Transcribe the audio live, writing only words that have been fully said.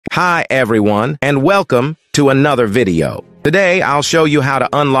Hi everyone, and welcome to another video. Today I'll show you how to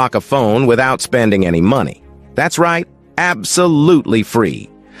unlock a phone without spending any money. That's right, absolutely free.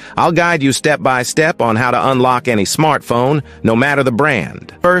 I'll guide you step by step on how to unlock any smartphone, no matter the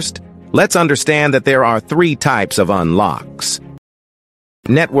brand. First, let's understand that there are three types of unlocks.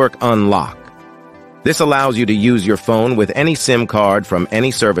 Network unlock. This allows you to use your phone with any SIM card from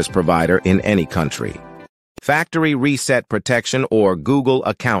any service provider in any country. Factory reset protection or Google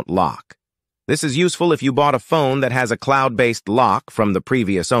account lock. This is useful if you bought a phone that has a cloud-based lock from the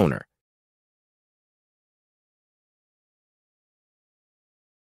previous owner.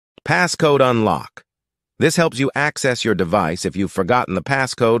 Passcode unlock. This helps you access your device if you've forgotten the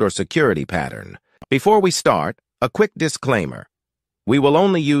passcode or security pattern. Before we start, a quick disclaimer. We will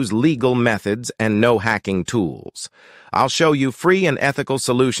only use legal methods and no hacking tools. I'll show you free and ethical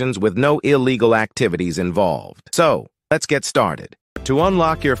solutions with no illegal activities involved. So, let's get started. To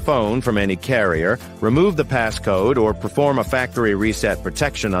unlock your phone from any carrier, remove the passcode, or perform a factory reset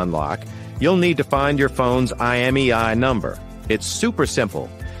protection unlock, you'll need to find your phone's IMEI number. It's super simple.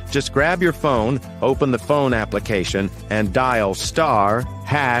 Just grab your phone, open the phone application, and dial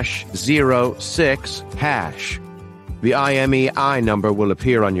 *#06#. The IMEI number will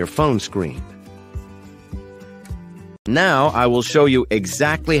appear on your phone screen. Now I will show you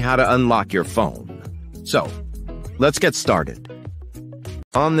exactly how to unlock your phone. So, let's get started.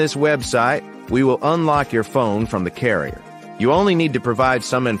 On this website, we will unlock your phone from the carrier. You only need to provide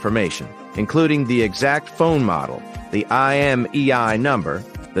some information, including the exact phone model, the IMEI number,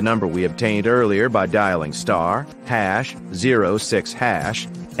 the number we obtained earlier by dialing *#06#,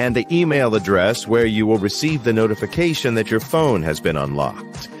 and the email address where you will receive the notification that your phone has been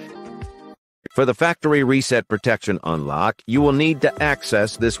unlocked. For the factory reset protection unlock, you will need to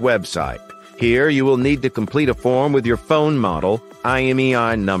access this website. Here, you will need to complete a form with your phone model,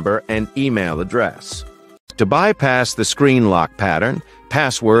 IMEI number, and email address. To bypass the screen lock pattern,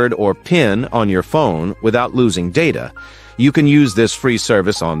 password, or PIN on your phone without losing data, you can use this free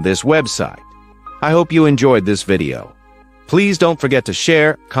service on this website. I hope you enjoyed this video. Please don't forget to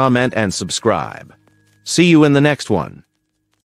share, comment, and subscribe. See you in the next one.